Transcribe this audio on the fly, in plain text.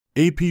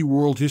AP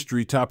World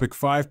History Topic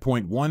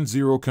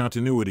 5.10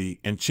 Continuity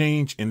and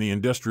Change in the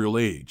Industrial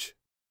Age.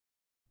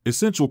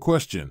 Essential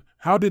question: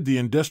 how did the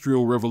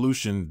Industrial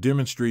Revolution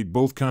demonstrate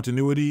both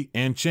continuity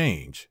and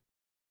change?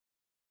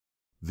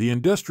 The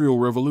Industrial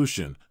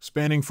Revolution,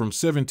 spanning from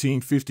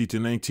 1750 to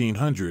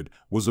 1900,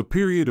 was a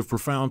period of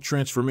profound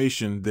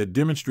transformation that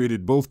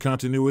demonstrated both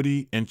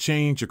continuity and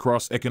change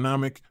across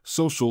economic,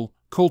 social,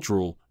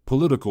 cultural,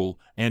 political,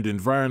 and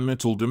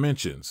environmental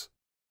dimensions.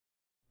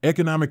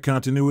 Economic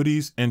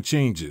continuities and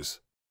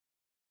changes.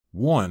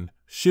 1.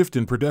 Shift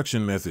in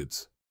production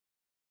methods.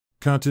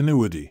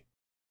 Continuity.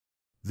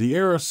 The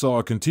era saw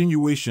a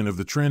continuation of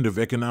the trend of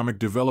economic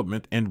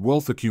development and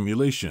wealth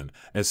accumulation,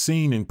 as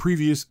seen in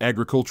previous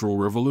agricultural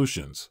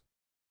revolutions.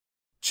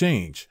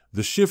 Change.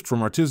 The shift from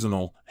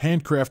artisanal,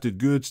 handcrafted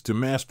goods to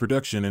mass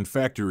production in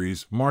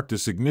factories marked a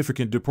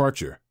significant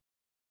departure.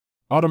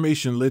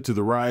 Automation led to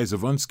the rise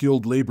of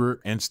unskilled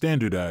labor and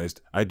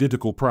standardized,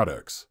 identical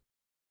products.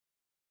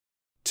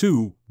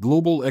 2.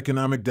 Global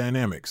economic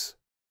dynamics.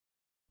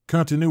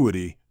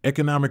 Continuity.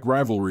 Economic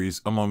rivalries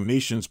among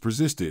nations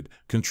persisted,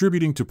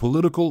 contributing to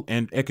political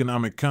and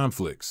economic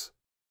conflicts.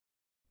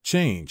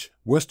 Change.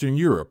 Western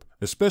Europe,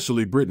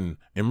 especially Britain,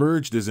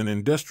 emerged as an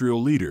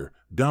industrial leader,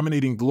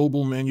 dominating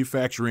global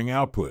manufacturing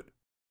output.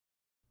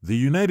 The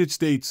United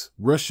States,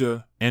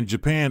 Russia, and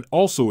Japan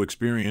also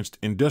experienced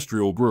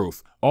industrial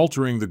growth,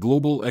 altering the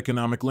global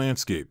economic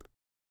landscape.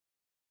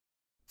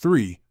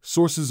 3.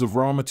 Sources of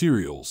raw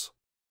materials.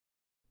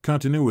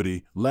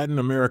 Continuity. Latin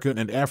America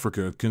and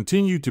Africa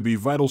continued to be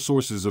vital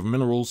sources of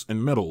minerals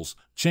and metals.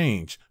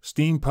 Change.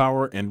 Steam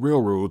power and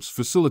railroads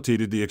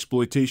facilitated the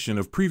exploitation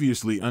of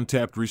previously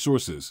untapped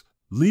resources,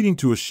 leading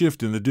to a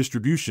shift in the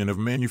distribution of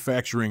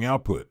manufacturing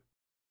output.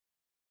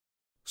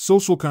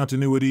 Social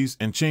continuities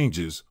and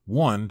changes.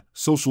 1.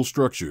 Social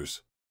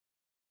structures.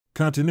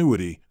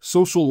 Continuity.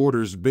 Social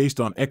orders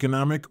based on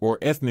economic or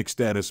ethnic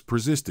status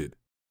persisted.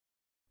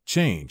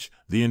 Change.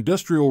 The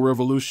Industrial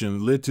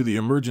Revolution led to the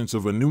emergence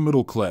of a new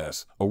middle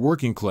class, a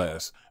working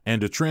class,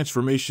 and a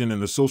transformation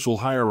in the social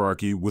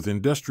hierarchy, with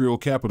industrial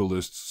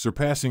capitalists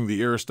surpassing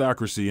the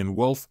aristocracy in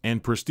wealth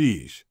and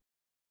prestige.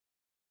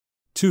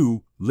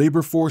 2.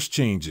 Labor force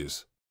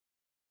changes.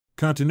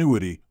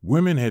 Continuity.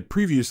 Women had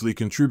previously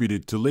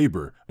contributed to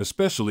labor,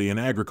 especially in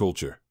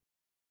agriculture.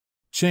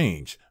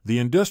 Change. The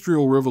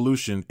Industrial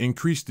Revolution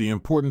increased the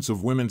importance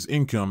of women's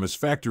income as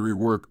factory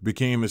work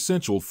became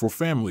essential for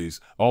families,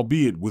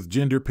 albeit with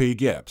gender pay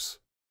gaps.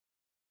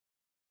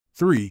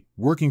 3.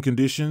 Working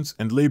conditions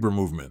and labor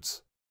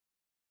movements.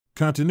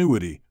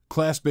 Continuity.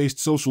 Class-based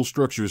social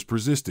structures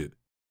persisted.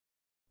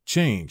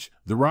 Change.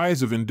 The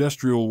rise of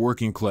industrial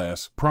working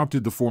class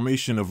prompted the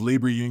formation of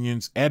labor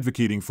unions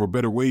advocating for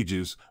better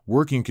wages,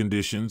 working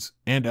conditions,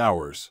 and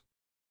hours.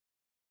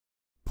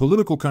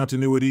 Political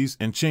continuities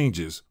and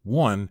changes.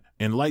 1.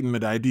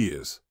 Enlightenment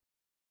ideas.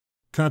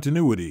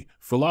 Continuity.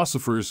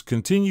 Philosophers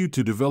continued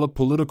to develop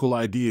political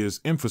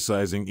ideas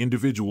emphasizing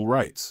individual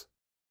rights.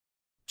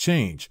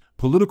 Change.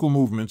 Political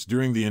movements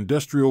during the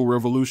Industrial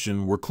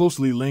Revolution were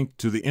closely linked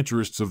to the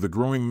interests of the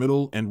growing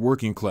middle and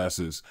working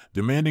classes,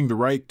 demanding the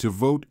right to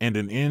vote and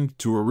an end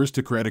to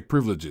aristocratic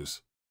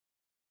privileges.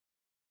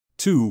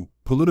 2.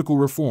 Political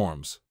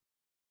reforms.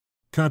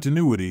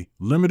 Continuity.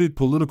 Limited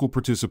political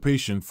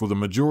participation for the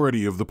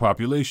majority of the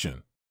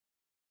population.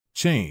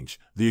 Change.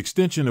 The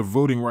extension of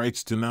voting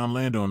rights to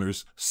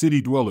non-landowners,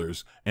 city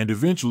dwellers, and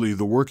eventually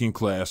the working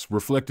class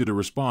reflected a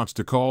response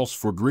to calls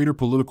for greater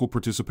political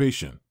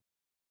participation.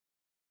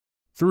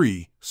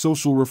 3.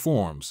 Social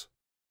reforms.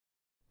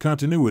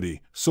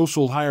 Continuity.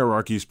 Social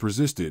hierarchies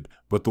persisted,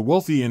 but the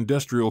wealthy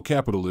industrial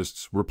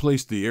capitalists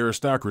replaced the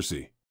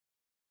aristocracy.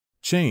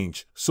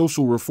 Change.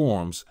 Social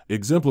reforms,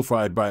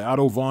 exemplified by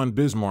Otto von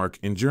Bismarck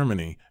in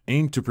Germany,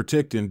 aimed to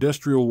protect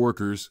industrial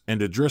workers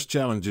and address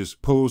challenges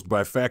posed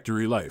by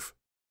factory life.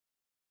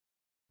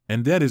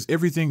 And that is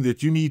everything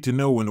that you need to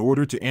know in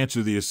order to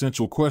answer the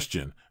essential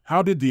question: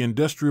 how did the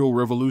Industrial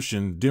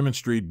Revolution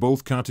demonstrate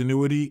both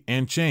continuity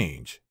and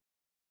change?